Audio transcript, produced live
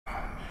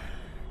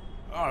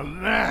Oh,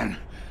 man.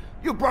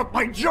 You broke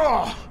my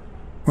jaw.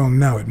 Well,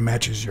 now it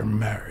matches your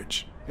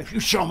marriage. If you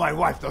show my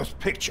wife those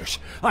pictures,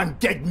 I'm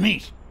dead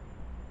meat.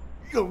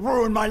 You'll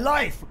ruin my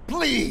life.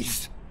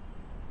 Please.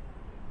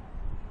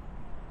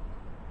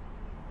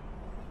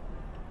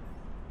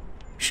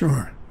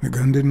 Sure, the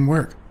gun didn't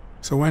work.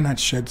 So why not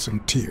shed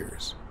some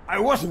tears? I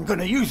wasn't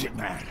gonna use it,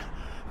 man.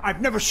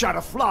 I've never shot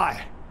a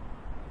fly.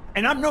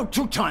 And I'm no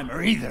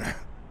two-timer either.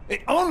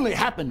 It only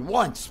happened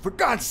once, for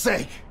God's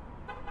sake.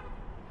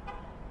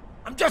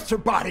 I'm just her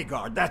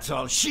bodyguard, that's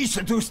all. She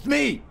seduced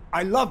me.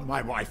 I love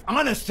my wife,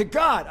 honest to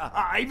God.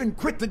 I even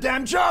quit the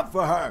damn job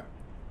for her.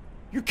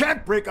 You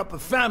can't break up a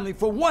family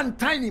for one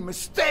tiny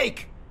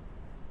mistake.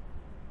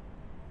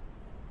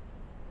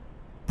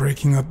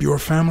 Breaking up your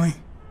family?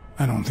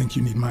 I don't think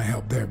you need my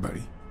help there,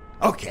 buddy.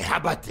 Okay, how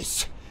about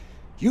this?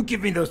 You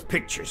give me those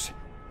pictures,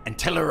 and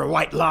tell her a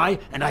white lie,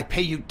 and I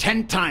pay you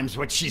 10 times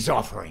what she's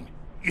offering.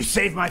 You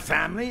save my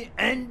family,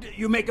 and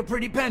you make a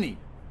pretty penny.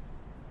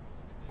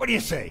 What do you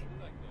say?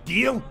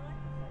 Deal?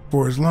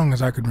 For as long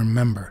as I could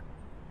remember,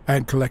 I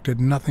had collected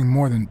nothing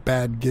more than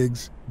bad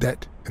gigs,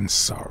 debt, and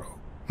sorrow.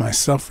 My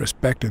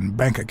self-respect and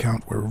bank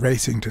account were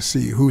racing to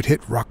see who'd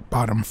hit rock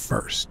bottom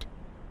first.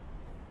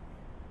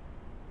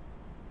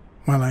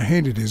 While I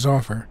hated his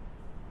offer,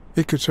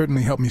 it could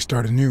certainly help me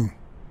start anew.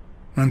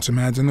 Run some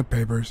ads in the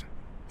papers,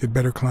 get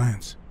better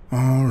clients.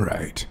 All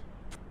right.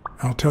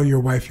 I'll tell your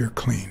wife you're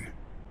clean.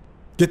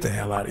 Get the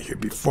hell out of here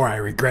before I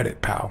regret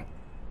it, pal.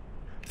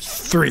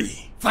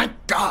 3. Thank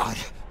God!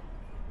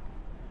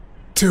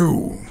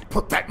 2.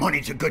 Put that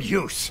money to good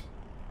use.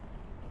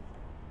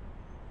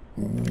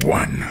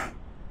 1.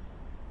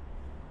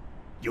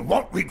 You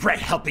won't regret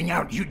helping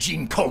out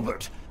Eugene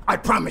Colbert. I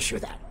promise you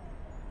that.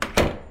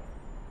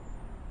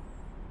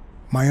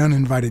 My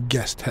uninvited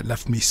guest had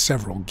left me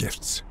several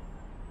gifts.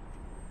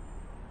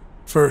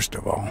 First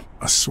of all,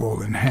 a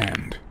swollen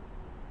hand.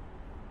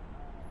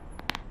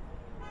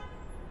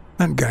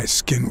 That guy's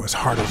skin was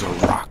hard as a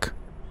rock.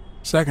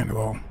 Second of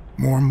all,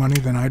 more money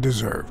than I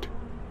deserved.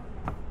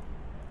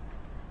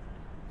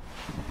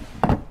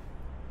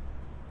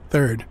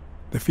 Third,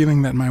 the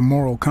feeling that my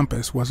moral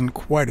compass wasn't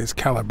quite as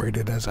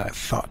calibrated as I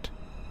thought.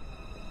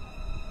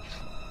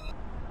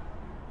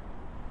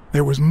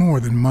 There was more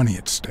than money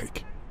at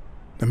stake.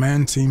 The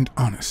man seemed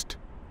honest.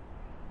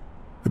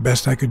 The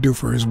best I could do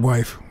for his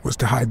wife was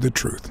to hide the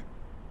truth,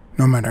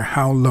 no matter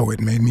how low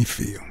it made me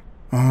feel.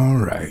 All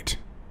right.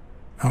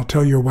 I'll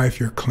tell your wife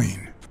you're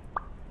clean.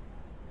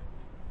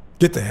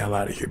 Get the hell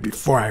out of here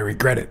before I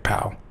regret it,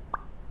 pal.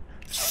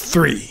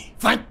 3.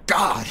 Thank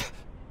God!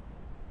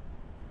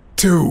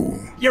 2.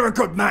 You're a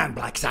good man,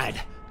 Blacksad.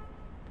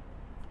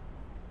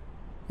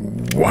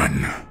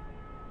 1.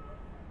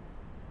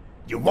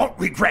 You won't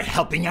regret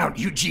helping out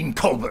Eugene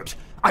Colbert.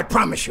 I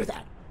promise you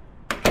that.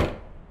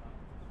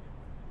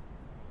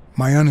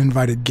 My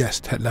uninvited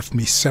guest had left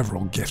me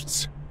several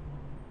gifts.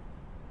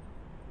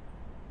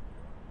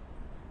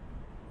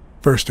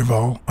 First of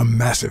all, a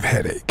massive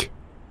headache.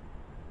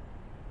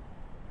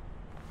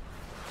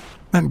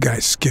 That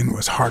guy's skin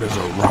was hard as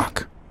a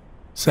rock.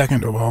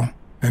 Second of all,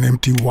 an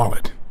empty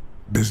wallet.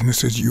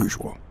 Business as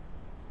usual.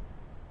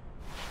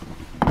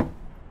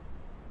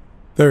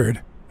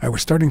 Third, I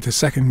was starting to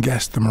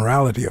second-guess the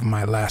morality of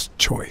my last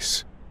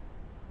choice.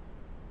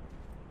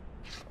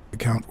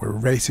 Account were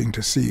racing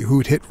to see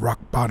who'd hit rock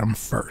bottom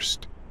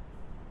first.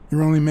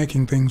 You're only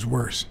making things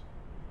worse.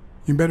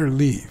 You better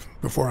leave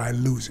before I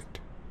lose it.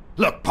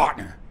 Look,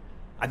 partner,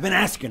 I've been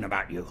asking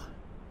about you.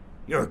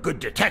 You're a good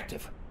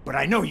detective, but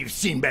I know you've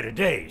seen better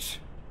days.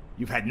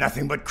 You've had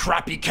nothing but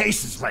crappy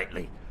cases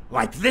lately,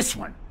 like this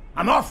one.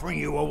 I'm offering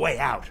you a way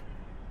out.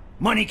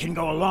 Money can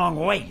go a long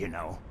way, you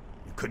know.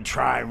 You could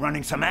try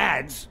running some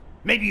ads.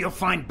 Maybe you'll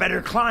find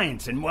better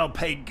clients and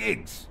well-paid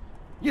gigs.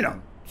 You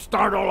know,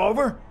 start all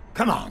over.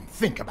 Come on,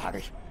 think about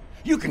it.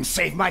 You can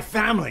save my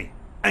family,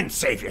 and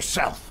save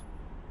yourself.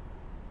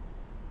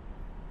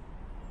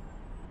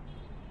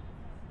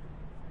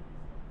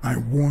 I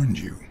warned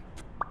you.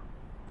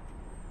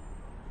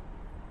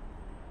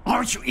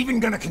 Aren't you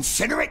even gonna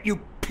consider it, you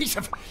piece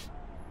of...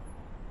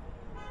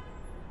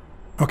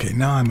 Okay,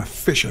 now I'm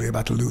officially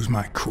about to lose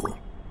my cool.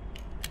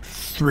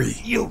 3.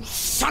 You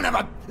son of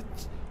a...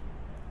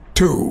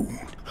 2.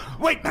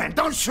 Wait, man,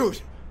 don't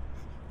shoot!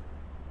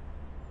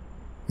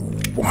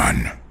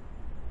 1.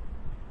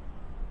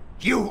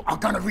 You are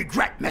gonna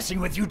regret messing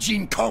with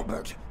Eugene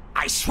Colbert.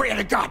 I swear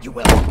to God you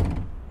will.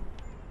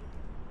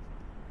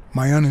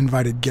 My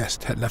uninvited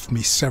guest had left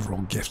me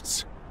several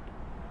gifts.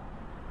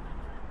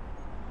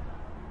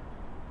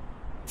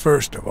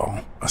 First of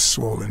all, a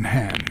swollen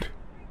hand.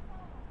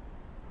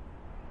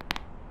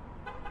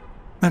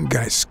 That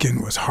guy's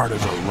skin was hard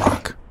as a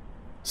rock.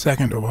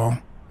 Second of all,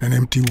 an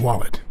empty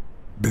wallet.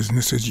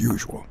 Business as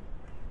usual.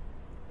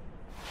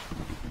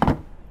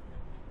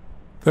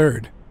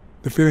 Third,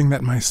 the feeling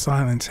that my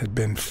silence had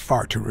been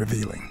far too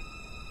revealing.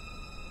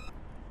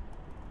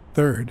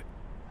 Third,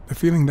 the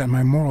feeling that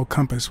my moral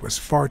compass was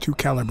far too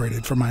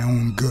calibrated for my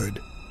own good.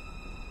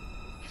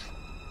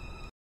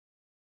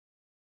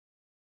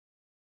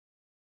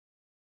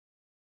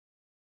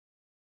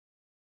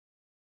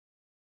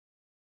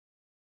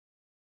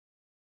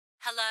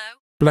 Hello?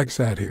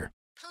 Blacksad here.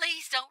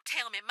 Please don't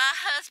tell me my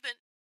husband...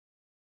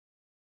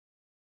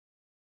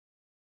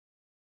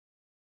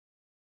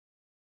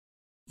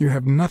 You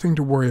have nothing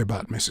to worry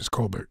about, Mrs.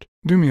 Colbert.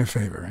 Do me a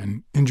favor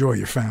and enjoy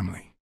your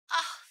family.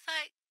 Oh,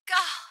 thank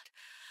God.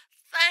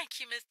 Thank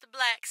you, Mr.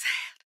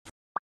 Blacksad.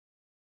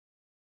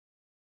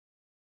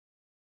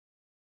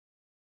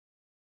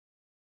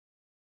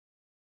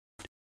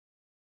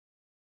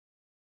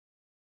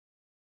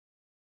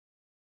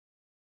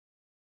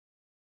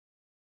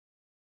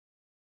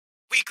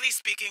 Weekly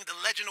speaking, the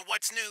legend of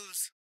what's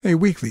news. Hey,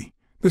 Weekly,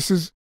 this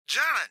is...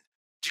 John,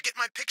 did you get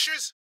my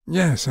pictures?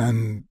 Yes,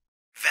 and...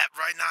 That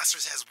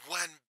rhinoceros has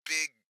one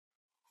big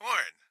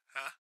horn,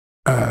 huh?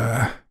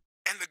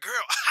 And the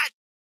girl, hot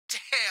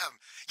damn!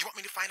 You want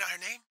me to find out her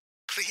name?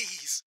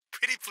 Please,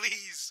 pretty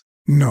please.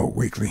 No,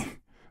 Weekly.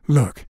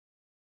 Look.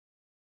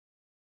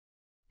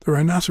 The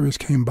rhinoceros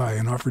came by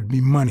and offered me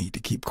money to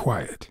keep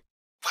quiet.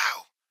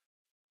 Wow.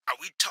 Are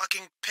we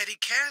talking petty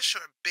cash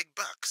or big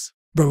bucks?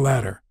 The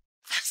latter.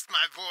 That's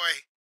my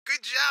boy.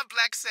 Good job,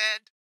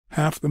 Blacksad.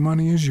 Half the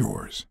money is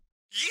yours.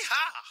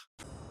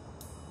 Yeehaw!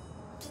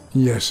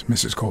 Yes,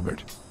 Mrs.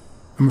 Colbert.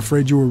 I'm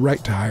afraid you were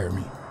right to hire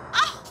me.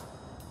 Oh,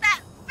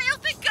 that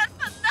filthy good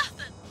for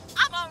nothing.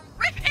 I'm gonna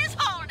rip his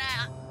horn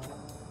out.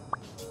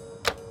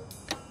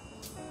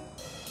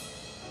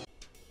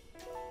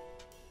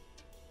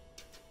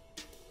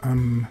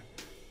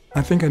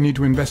 I think I need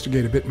to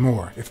investigate a bit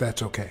more, if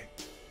that's okay.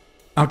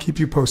 I'll keep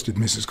you posted,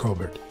 Mrs.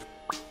 Colbert.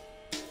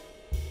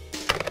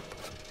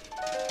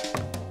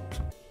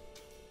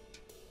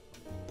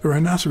 The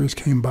rhinoceros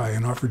came by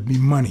and offered me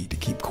money to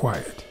keep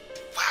quiet.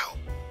 Wow.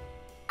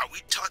 Are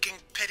we talking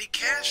petty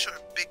cash or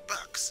big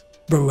bucks?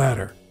 The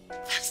latter.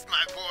 That's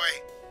my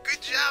boy.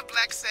 Good job,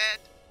 Blacksad.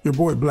 Your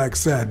boy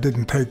Blacksad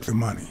didn't take the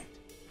money.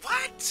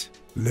 What?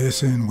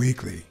 Listen,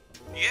 Weekly.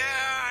 Yeah,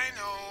 I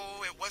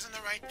know. It wasn't the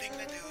right thing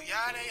to do.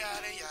 Yada,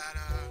 yada,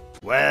 yada.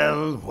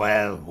 Well,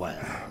 well,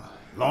 well.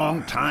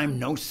 Long time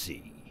no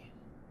see.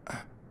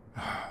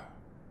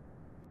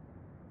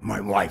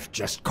 My wife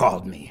just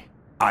called me.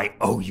 I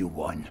owe you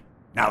one.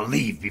 Now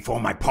leave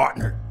before my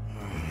partner...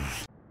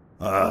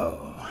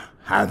 Oh,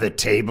 how the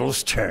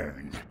tables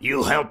turn.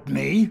 You helped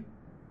me,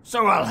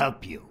 so I'll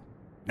help you.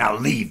 Now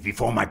leave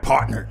before my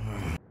partner...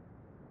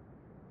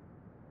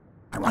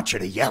 I want you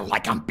to yell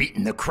like I'm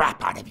beating the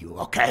crap out of you,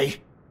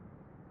 okay?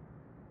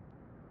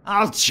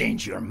 I'll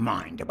change your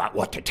mind about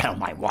what to tell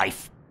my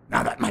wife,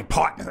 now that my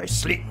partner is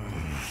asleep.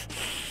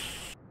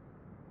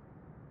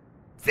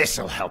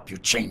 This'll help you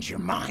change your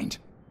mind.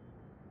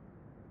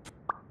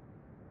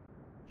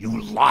 You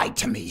lied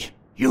to me.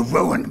 You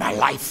ruined my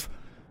life.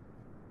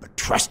 But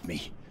trust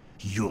me,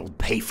 you'll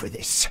pay for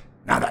this,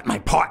 now that my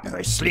partner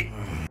is asleep.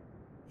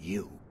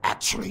 You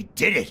actually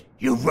did it.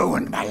 You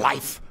ruined my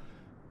life.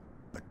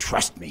 But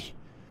trust me,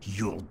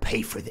 you'll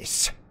pay for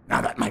this,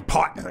 now that my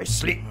partner is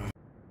asleep.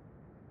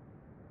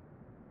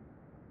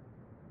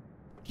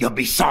 You'll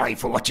be sorry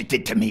for what you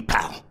did to me,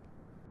 pal.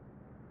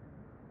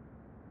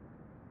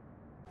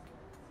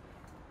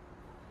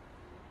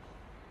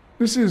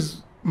 This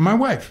is my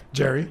wife,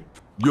 Jerry.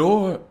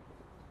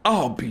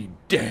 I'll be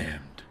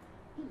damned.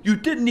 You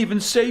didn't even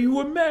say you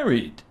were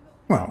married.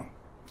 Well,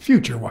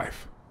 future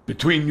wife.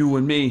 Between you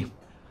and me,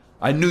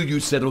 I knew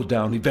you'd settle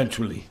down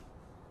eventually.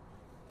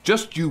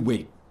 Just you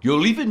wait.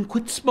 You'll even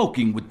quit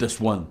smoking with this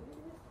one.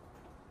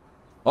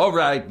 All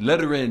right,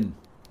 let her in,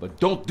 but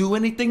don't do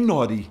anything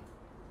naughty.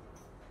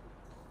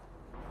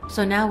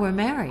 So now we're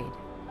married.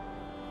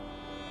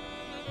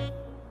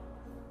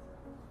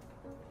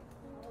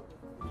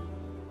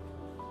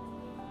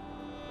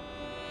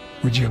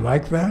 Would you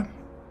like that?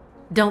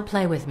 Don't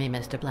play with me,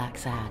 Mr.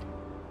 Blacksad.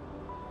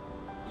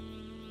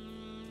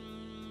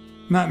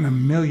 Not in a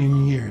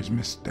million years,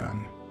 Miss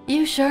Dunn.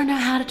 You sure know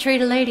how to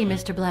treat a lady,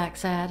 Mr.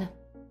 Blacksad.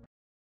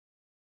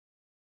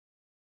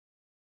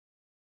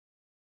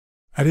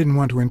 I didn't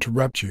want to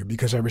interrupt you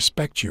because I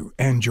respect you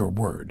and your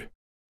word.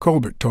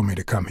 Colbert told me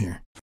to come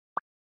here.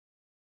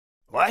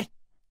 What?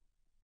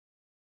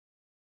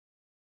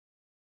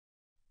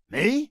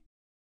 Me?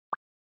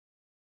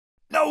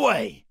 No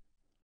way!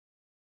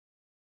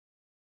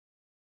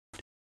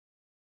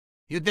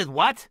 You did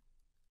what?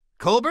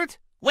 Colbert?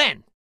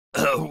 When?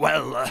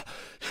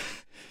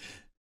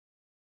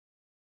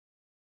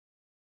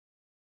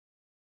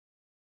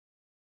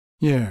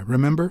 Yeah,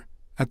 remember?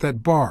 At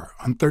that bar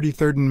on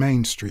 33rd and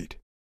Main Street.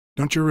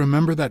 Don't you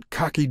remember that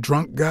cocky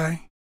drunk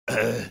guy?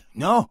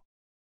 No.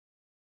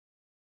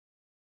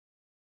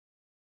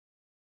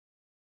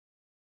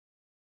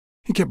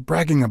 He kept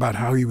bragging about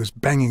how he was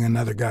banging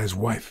another guy's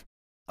wife.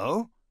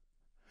 Oh?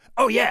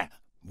 Oh, yeah.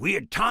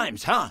 Weird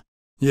times, huh?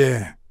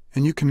 Yeah,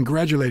 and you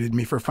congratulated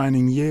me for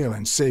finding Yale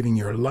and saving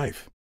your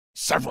life.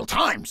 Several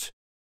times.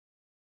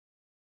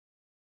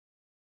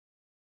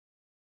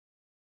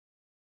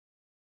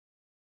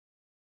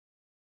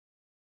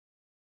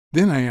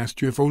 Then I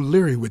asked you if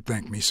O'Leary would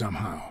thank me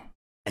somehow.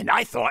 And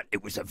I thought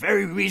it was a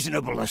very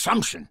reasonable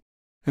assumption.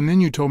 And then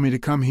you told me to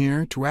come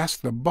here to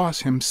ask the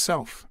boss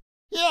himself.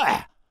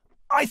 Yeah,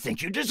 I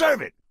think you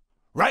deserve it.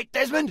 Right,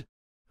 Desmond?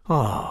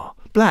 Oh,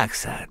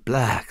 Blacksad,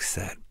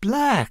 Blacksad,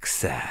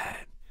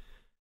 Blacksad.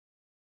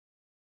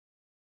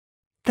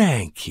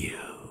 Thank you.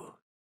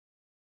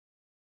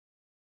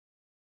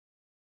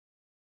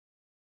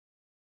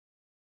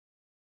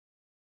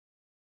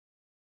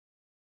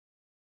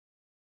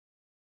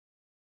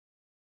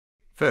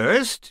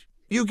 First,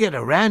 you get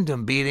a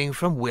random beating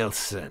from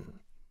Wilson.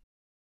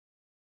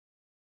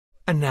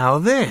 And now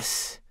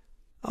this.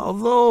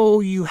 Although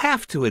you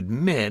have to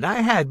admit I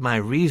had my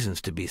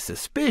reasons to be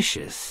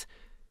suspicious,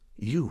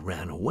 you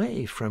ran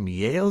away from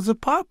Yale's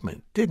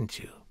apartment, didn't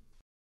you?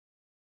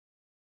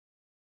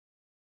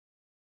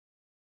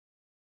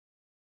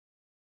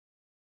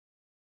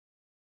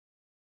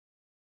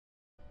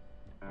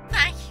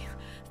 Thank you.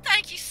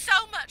 Thank you so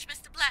much,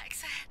 Mr.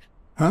 Blacksad.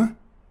 Huh?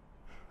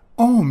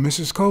 Oh,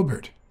 Mrs.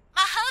 Colbert.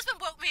 My husband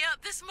woke me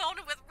up this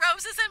morning with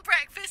roses and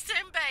breakfast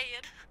in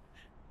bed.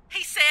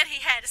 He said he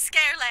had a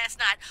scare last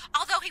night,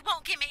 although he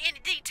won't give me any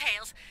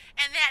details,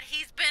 and that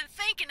he's been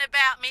thinking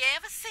about me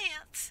ever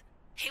since.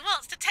 He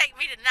wants to take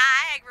me to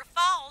Niagara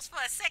Falls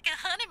for a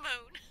second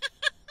honeymoon.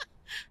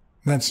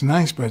 That's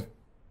nice, but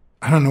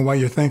I don't know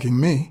why you're thanking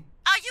me.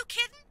 Are you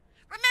kidding?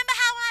 Remember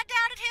how I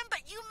doubted him,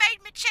 but you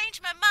made me change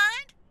my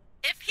mind?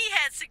 If he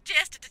had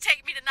suggested to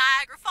take me to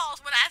Niagara Falls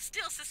when I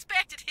still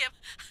suspected him,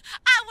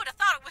 I would have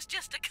thought it was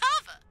just a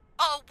cover.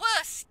 Or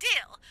worse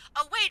still,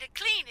 a way to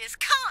clean his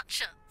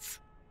conscience.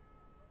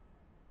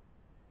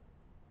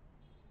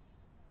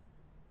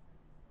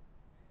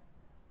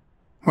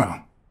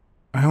 Well,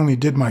 I only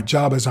did my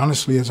job as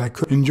honestly as I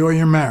could. Enjoy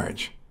your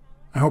marriage.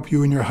 I hope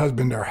you and your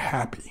husband are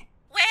happy.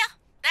 Well,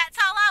 that's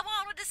all I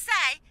wanted to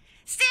say.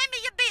 Send me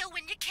your bill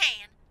when you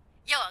can.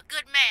 You're a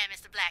good man,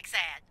 Mr.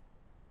 Blacksad.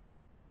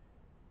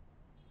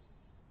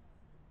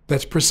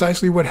 That's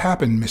precisely what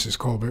happened, Mrs.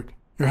 Colbert.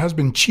 Your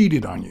husband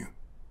cheated on you.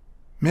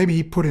 Maybe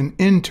he put an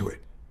end to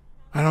it.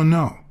 I don't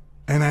know,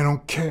 and I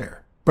don't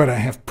care. But I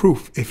have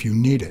proof if you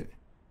need it.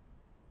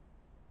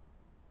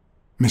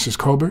 Mrs.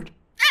 Colbert?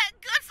 That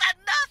good for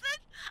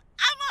nothing?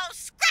 I'm gonna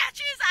scratch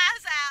his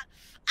eyes out.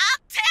 I'll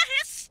tear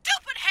his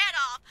stupid head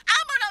off.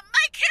 I'm gonna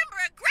make him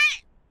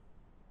regret.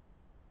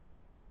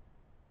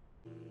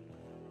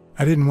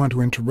 I didn't want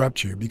to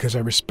interrupt you because I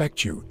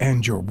respect you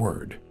and your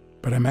word,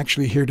 but I'm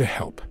actually here to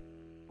help.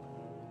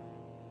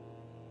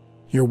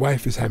 Your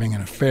wife is having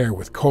an affair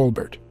with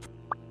Colbert.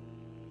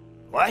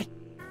 What?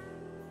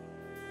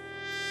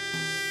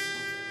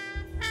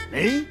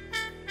 Me?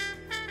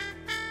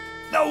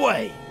 No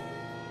way!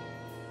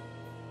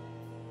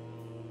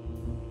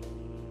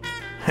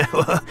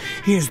 Well,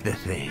 here's the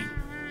thing.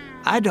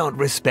 I don't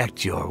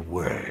respect your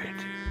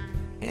word.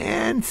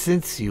 And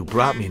since you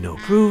brought me no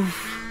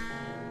proof...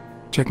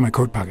 Check my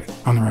coat pocket,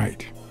 on the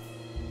right.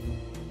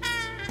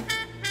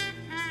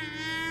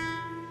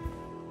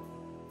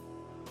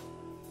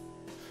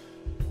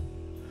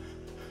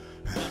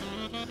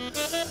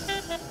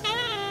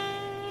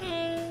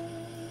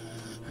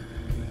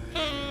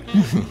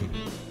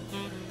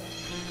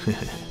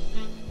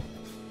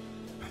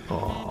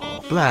 Oh,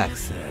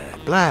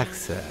 Blacksad,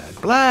 Blacksad,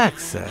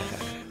 Blacksad.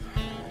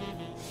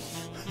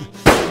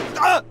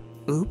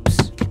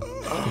 Oops.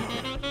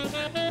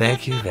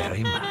 Thank you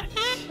very much.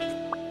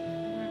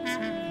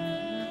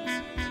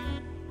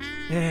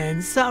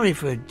 And sorry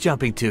for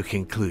jumping to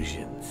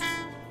conclusions.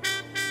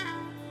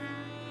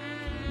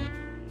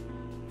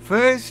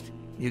 First,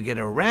 you get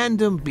a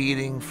random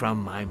beating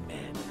from my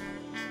men.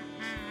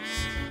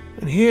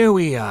 And here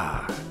we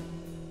are.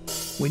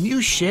 When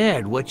you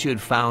shared what you'd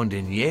found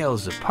in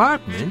Yale's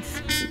apartment,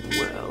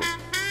 well,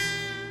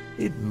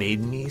 it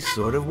made me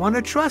sort of want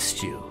to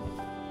trust you.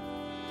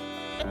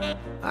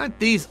 Aren't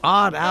these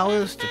odd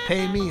hours to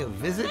pay me a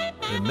visit?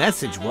 The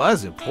message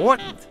was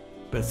important,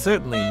 but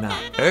certainly not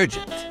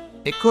urgent.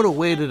 It could have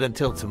waited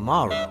until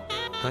tomorrow,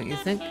 don't you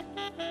think?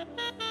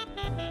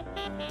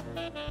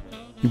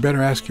 You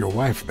better ask your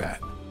wife that.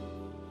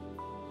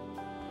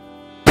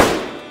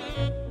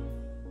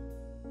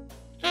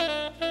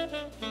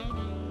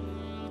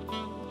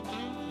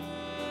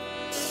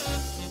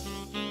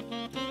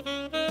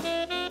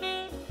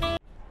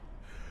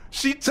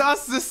 She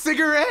tossed the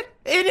cigarette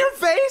in your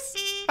face?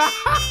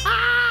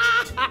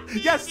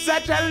 You're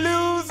such a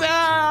loser!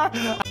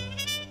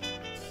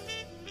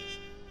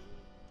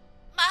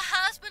 My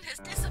husband has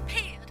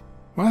disappeared.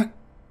 What?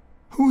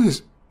 Who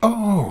is...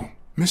 Oh,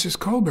 Mrs.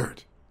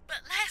 Colbert.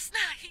 But last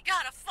night he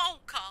got a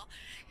phone call.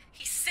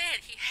 He said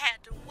he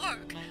had to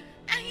work,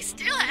 and he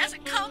still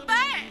hasn't come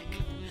back.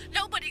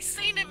 Nobody's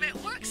seen him at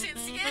work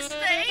since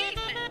yesterday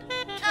evening.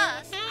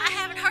 Plus, I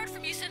haven't heard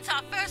from you since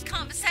our first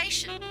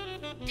conversation.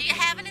 Do you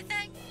have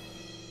anything?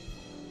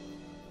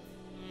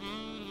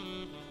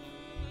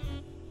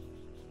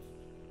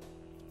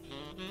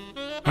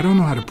 I don't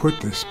know how to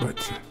put this,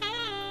 but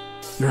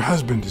your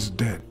husband is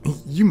dead.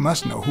 You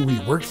must know who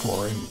he worked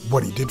for and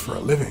what he did for a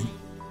living.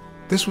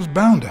 This was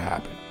bound to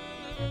happen.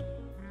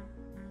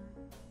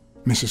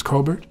 Mrs.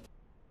 Colbert?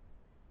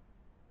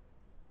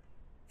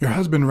 Your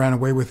husband ran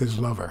away with his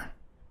lover.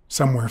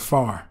 Somewhere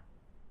far.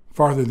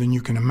 Farther than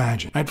you can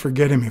imagine. I'd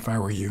forget him if I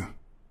were you.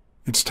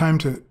 It's time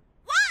to...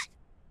 What?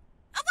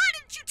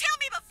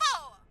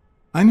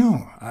 I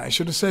know, I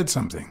should have said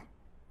something.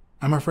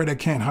 I'm afraid I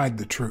can't hide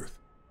the truth.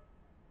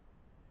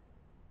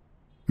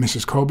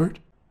 Mrs. Colbert?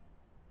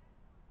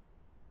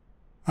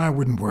 I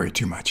wouldn't worry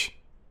too much.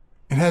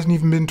 It hasn't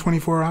even been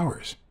 24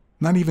 hours.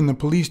 Not even the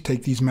police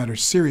take these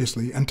matters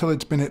seriously until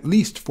it's been at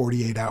least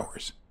 48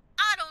 hours.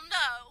 I don't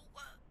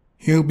know.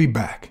 He'll be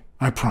back,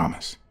 I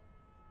promise.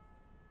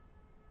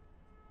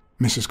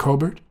 Mrs.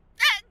 Colbert?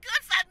 That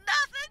good for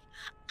nothing?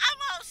 I'm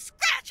gonna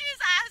scratch his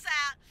eyes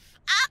out.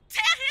 I'll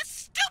tear his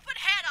stupid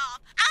head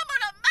off. I'm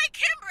gonna make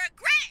him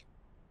regret.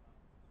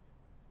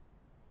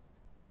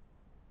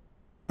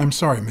 I'm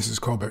sorry, Mrs.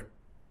 Colbert.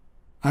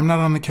 I'm not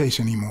on the case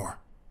anymore.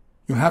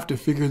 You'll have to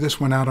figure this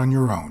one out on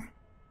your own.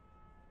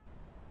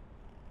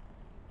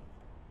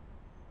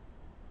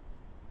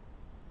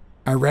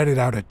 I ratted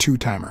out a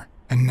two-timer,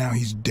 and now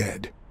he's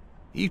dead.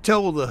 You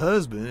told the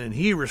husband and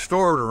he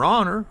restored her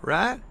honor,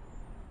 right?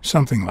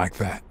 Something like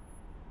that.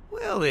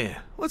 Well then,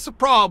 what's the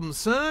problem,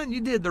 son? You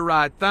did the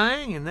right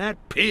thing, and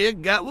that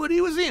pig got what he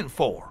was in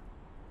for.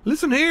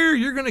 Listen here,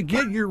 you're gonna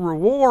get your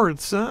reward,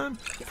 son,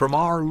 from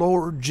our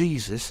Lord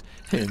Jesus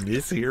and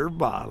this here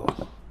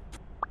bottle.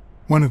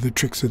 One of the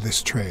tricks of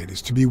this trade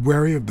is to be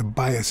wary of the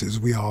biases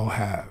we all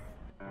have.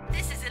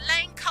 This is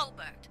Elaine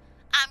Colbert.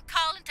 I'm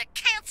calling to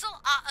cancel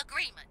our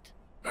agreement.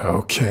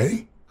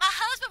 Okay. My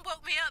husband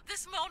woke me up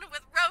this morning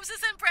with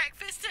roses and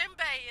breakfast in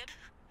bed.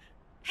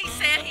 He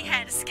said he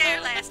had a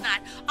scare last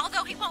night,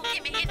 although he won't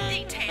give me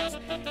any details,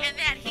 and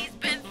that he's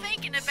been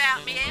thinking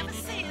about me ever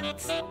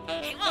since.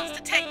 He wants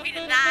to take me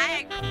to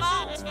Niagara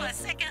Falls for a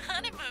second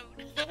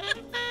honeymoon.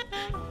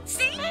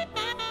 See?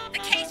 The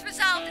case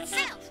resolved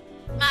itself.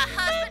 My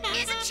husband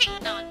isn't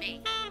cheating on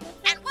me.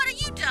 And what have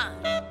you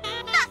done?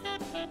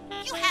 Nothing.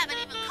 You haven't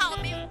even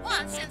called me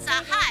once since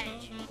I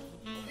hired you.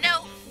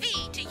 No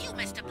fee to you,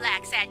 Mr.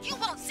 Blacksad. You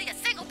won't see a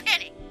single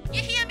penny.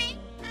 You hear me?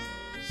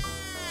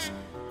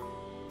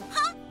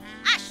 Huh?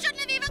 I shouldn't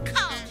have even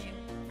called you.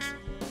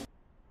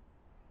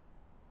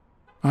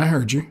 I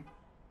heard you.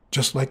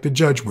 Just like the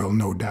judge will,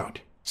 no doubt.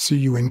 See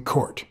you in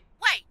court.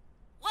 Wait,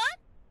 what?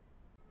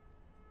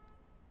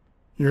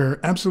 You're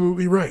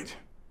absolutely right.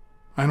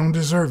 I don't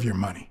deserve your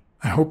money.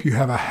 I hope you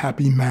have a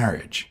happy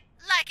marriage.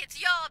 Like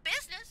it's your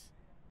business.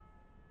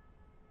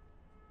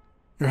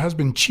 Your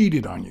husband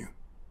cheated on you.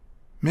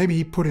 Maybe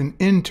he put an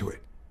end to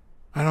it.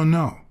 I don't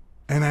know,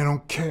 and I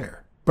don't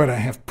care. But I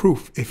have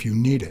proof if you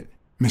need it.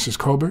 Mrs.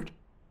 Colbert?